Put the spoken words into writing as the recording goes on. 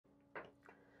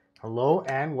Hello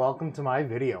and welcome to my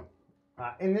video.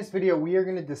 In this video we are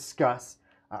going to discuss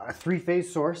a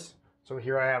three-phase source. So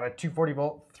here I have a 240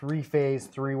 volt three-phase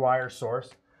three-wire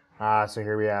source. So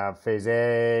here we have phase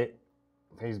A,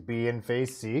 phase B, and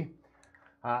phase C.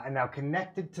 And now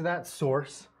connected to that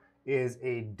source is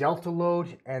a delta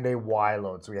load and a Wye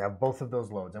load. So we have both of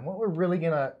those loads. And what we're really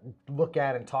going to look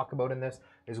at and talk about in this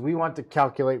is we want to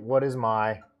calculate what is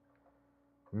my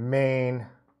main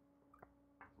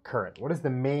current. What is the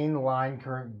main line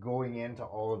current going into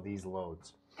all of these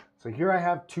loads? So here I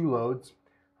have two loads.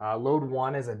 Load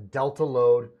 1 is a delta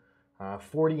load.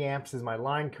 40 amps is my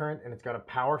line current, and it's got a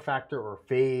power factor or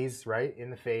phase, right,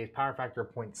 in the phase, power factor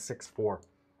of 0.64.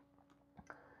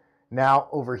 Now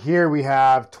over here we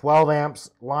have 12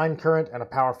 amps line current and a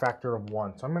power factor of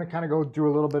 1. So I'm going to kind of go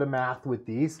through a little bit of math with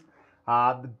these.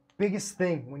 The biggest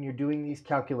thing when you're doing these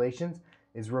calculations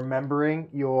is remembering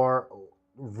your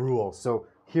rules. So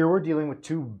here we're dealing with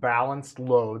two balanced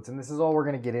loads, and this is all we're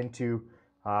going to get into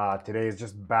today is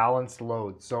just balanced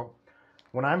loads. So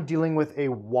when I'm dealing with a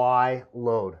Wye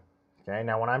load, okay,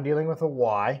 now when I'm dealing with a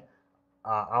Wye,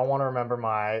 I want to remember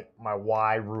my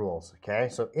Wye rules, okay?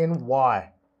 So in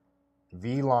Wye,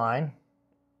 V line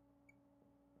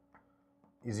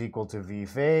is equal to V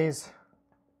phase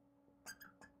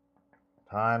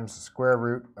times square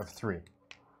root of 3,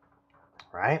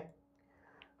 right?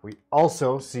 We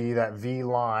also see that V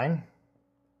line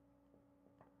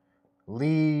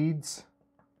leads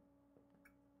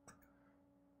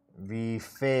V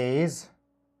phase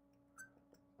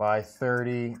by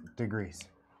 30 degrees,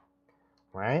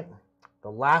 right?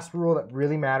 The last rule that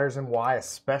really matters in Wye,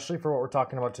 especially for what we're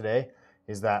talking about today,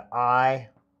 is that I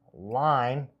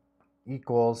line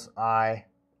equals I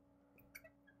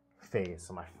phase.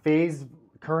 So my phase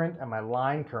current and my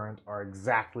line current are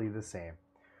exactly the same.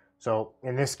 So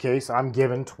in this case, I'm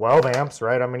given 12 amps,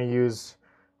 right?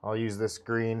 I'll use this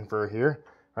green for here.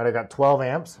 Right, I got 12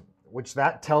 amps, which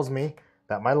that tells me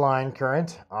that my line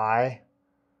current, I,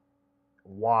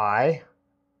 Y,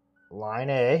 line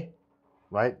A,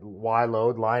 right? Wye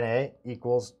load, line A,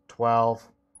 equals 12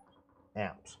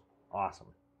 amps. Awesome.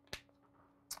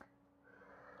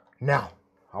 Now,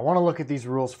 I want to look at these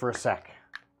rules for a sec.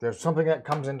 There's something that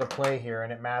comes into play here,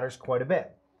 and it matters quite a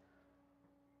bit.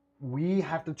 We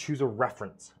have to choose a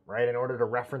reference, right? In order to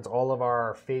reference all of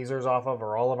our phasors off of,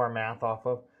 or all of our math off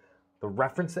of, the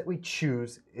reference that we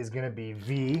choose is going to be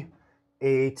V,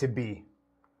 A to B.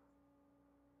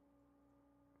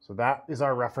 So that is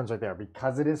our reference right there,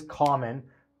 because it is common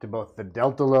to both the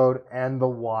delta load and the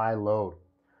Wye load.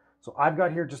 So I've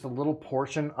got here just a little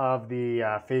portion of the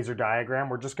phasor diagram.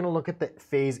 We're just going to look at the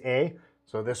phase A.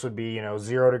 So this would be,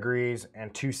 0 degrees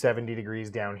and 270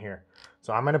 degrees down here.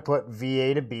 So I'm going to put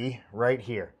VA to B right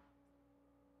here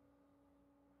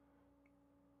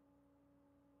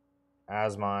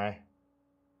as my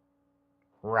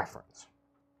reference.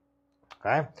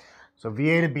 Okay, so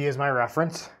VA to B is my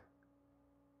reference.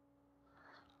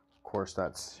 Of course,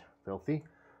 that's filthy.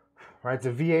 Right,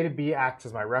 so VA to B acts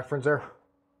as my referencer.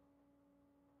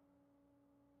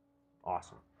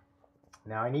 Awesome.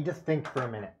 Now I need to think for a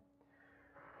minute.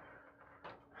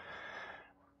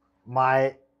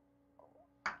 My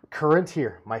current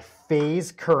here, my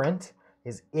phase current,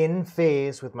 is in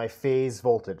phase with my phase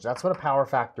voltage. That's what a power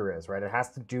factor is, right? It has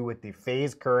to do with the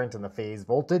phase current and the phase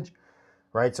voltage,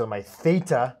 right? So my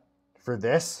theta for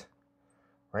this,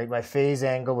 right, my phase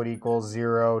angle would equal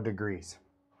 0 degrees.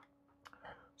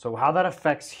 So how that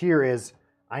affects here is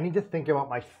I need to think about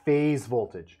my phase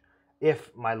voltage.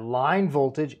 If my line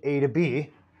voltage, A to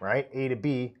B, right, A to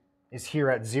B is here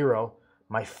at 0,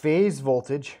 my phase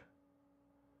voltage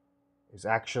is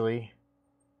actually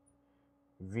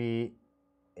V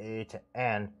A to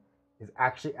N is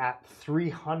actually at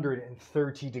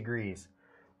 330 degrees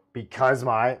because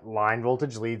my line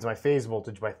voltage leads my phase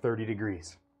voltage by 30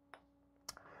 degrees.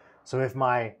 So if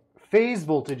my phase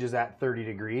voltage is at 30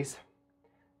 degrees,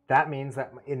 that means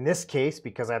that in this case,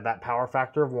 because I have that power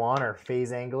factor of 1 or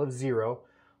phase angle of 0,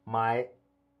 my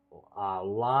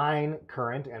line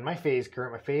current and my phase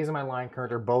current, my phase and my line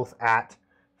current are both at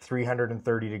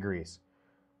 330 degrees.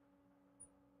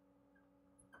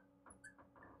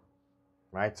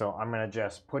 Right, so I'm going to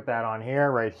just put that on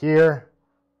here, right here.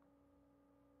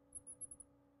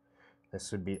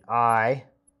 This would be I,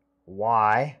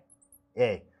 Y,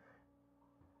 A.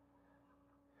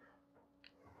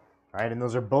 Right, and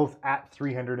those are both at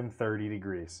 330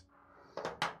 degrees.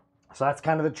 So that's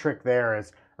kind of the trick there,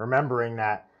 is remembering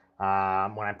that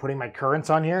when I'm putting my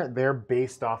currents on here, they're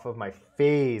based off of my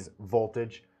phase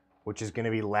voltage, which is going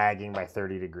to be lagging by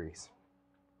 30 degrees.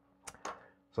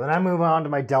 So then I move on to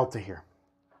my delta here.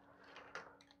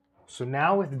 So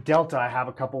now with delta, I have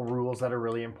a couple rules that are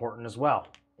really important as well.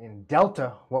 In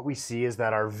delta, what we see is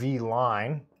that our V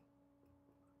line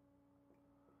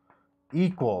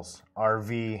equals our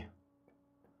V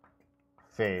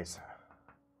phase.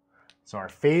 So our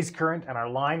phase current and our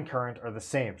line current are the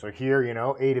same. So here, you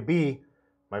know, A to B,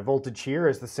 my voltage here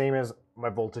is the same as my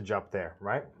voltage up there,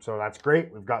 right? So that's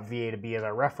great. We've got VA to B as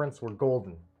our reference. We're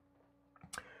golden.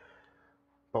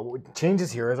 But what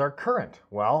changes here is our current.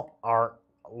 Well, our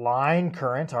line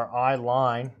current, our I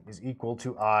line, is equal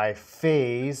to I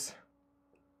phase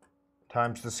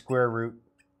times the square root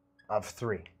of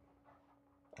 3.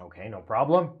 Okay, no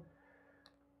problem.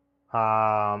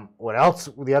 What else?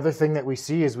 The other thing that we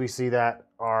see is we see that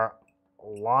our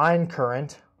line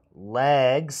current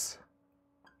lags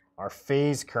our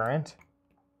phase current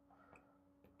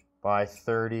by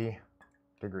 30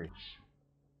 degrees.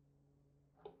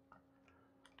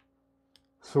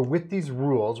 So with these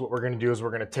rules, what we're going to do is we're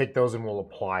going to take those and we'll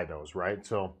apply those, right?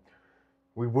 So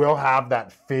we will have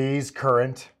that phase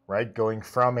current, right, going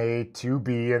from A to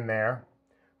B in there.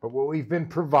 But what we've been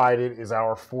provided is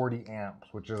our 40 amps,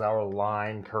 which is our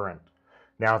line current.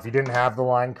 Now, if you didn't have the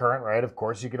line current, right, of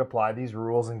course you could apply these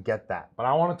rules and get that. But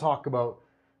I want to talk about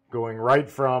going right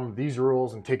from these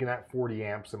rules and taking that 40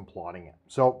 amps and plotting it.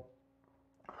 So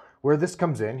where this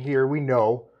comes in, here we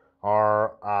know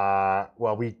our, I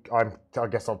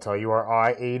guess I'll tell you, our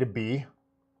I A to B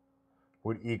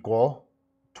would equal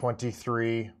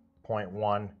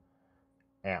 23.1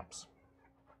 amps,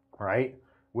 right?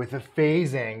 With a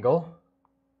phase angle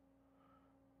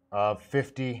of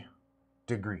 50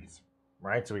 degrees,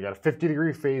 right? So we got a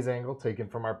 50-degree phase angle taken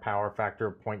from our power factor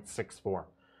of 0.64.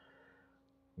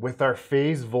 With our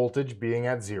phase voltage being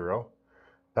at 0,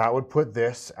 that would put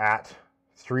this at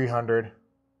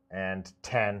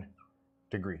 310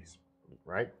 degrees,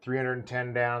 right?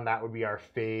 310 down, that would be our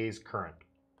phase current.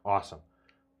 Awesome.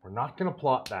 We're not going to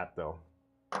plot that though,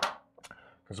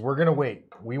 because we're going to wait.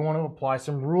 We want to apply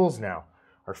some rules now.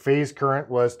 Our phase current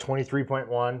was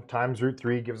 23.1 times root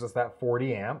 3 gives us that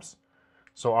 40 amps.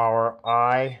 So our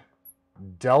I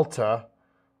delta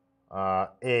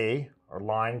A, our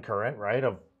line current, right,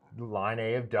 of line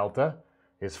A of delta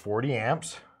is 40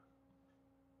 amps.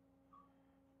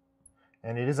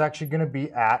 And it is actually going to be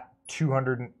at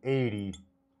 280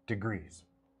 degrees.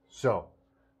 So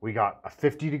we got a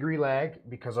 50-degree lag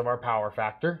because of our power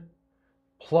factor,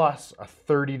 plus a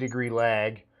 30-degree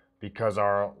lag because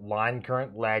our line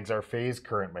current lags our phase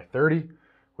current by 30,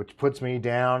 which puts me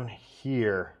down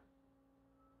here.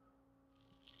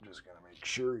 I'm just going to make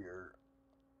sure you're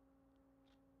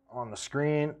on the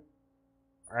screen,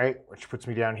 right? Which puts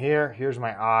me down here. Here's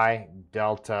my I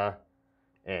delta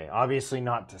A. Obviously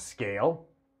not to scale.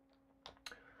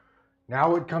 Now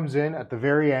what comes in at the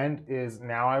very end is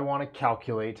now I want to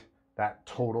calculate that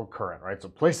total current, right? So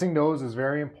placing those is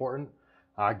very important.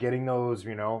 Getting those,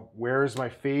 you know, where's my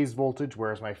phase voltage,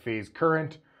 where's my phase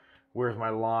current, where's my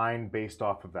line based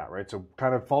off of that, right? So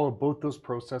kind of follow both those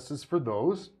processes for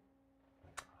those.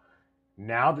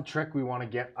 Now the trick, we want to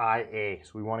get IA,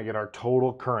 so we want to get our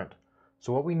total current.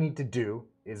 So what we need to do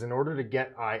is in order to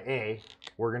get IA,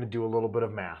 we're going to do a little bit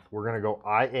of math. We're going to go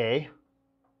IA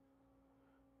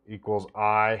equals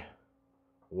IYA,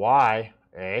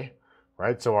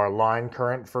 right? So our line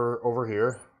current for over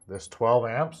here, this 12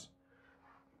 amps,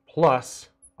 plus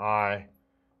I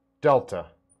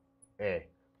delta A,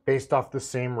 based off the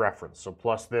same reference. So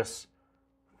plus this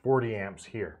 40 amps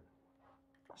here.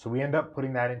 So we end up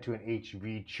putting that into an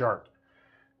HV chart.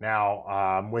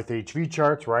 Now, with HV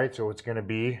charts, right, so it's going to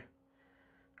be,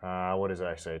 what does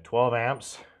I say, 12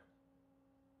 amps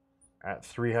at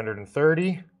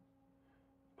 330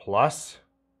 plus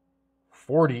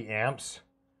 40 amps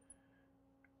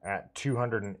at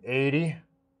 280.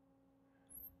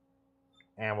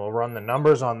 And we'll run the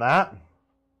numbers on that.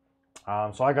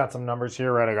 So I got some numbers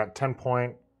here, right? I got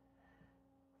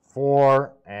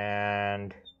 10.4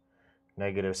 and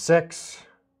 -6,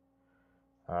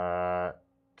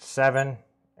 7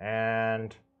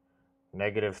 and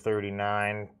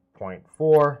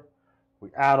 -39.4.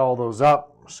 We add all those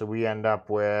up, so we end up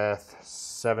with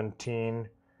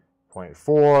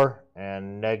 17.4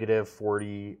 and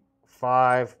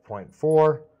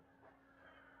 -45.4,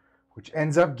 which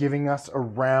ends up giving us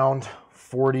around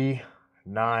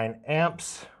 49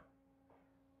 amps,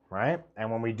 right?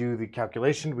 And when we do the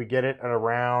calculation, we get it at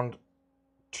around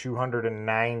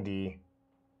 290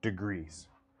 degrees.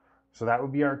 So that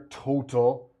would be our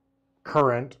total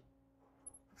current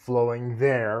flowing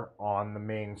there on the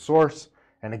main source.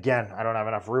 And again, I don't have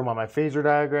enough room on my phasor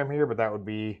diagram here, but that would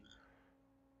be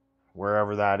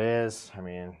wherever that is. I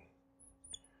mean,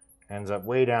 ends up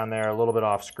way down there, a little bit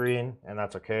off screen, and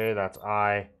that's okay. That's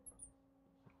I,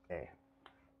 A.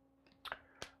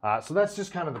 So that's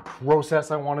just kind of the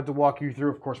process I wanted to walk you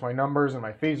through. Of course, my numbers and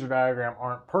my phasor diagram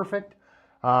aren't perfect,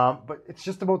 but it's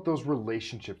just about those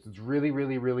relationships. It's really,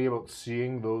 really, really about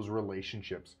seeing those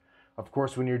relationships. Of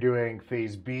course, when you're doing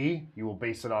phase B, you will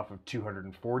base it off of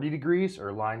 240 degrees,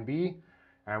 or line B.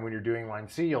 And when you're doing line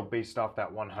C, you'll base it off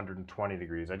that 120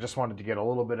 degrees. I just wanted to get a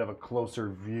little bit of a closer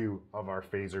view of our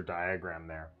phasor diagram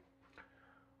there.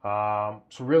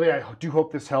 So really, I do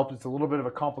hope this helped. It's a little bit of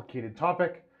a complicated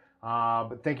topic,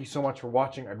 but thank you so much for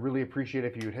watching. I'd really appreciate it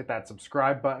if you would hit that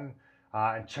subscribe button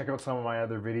and check out some of my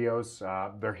other videos.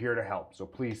 They're here to help, so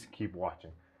please keep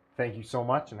watching. Thank you so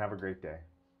much and have a great day.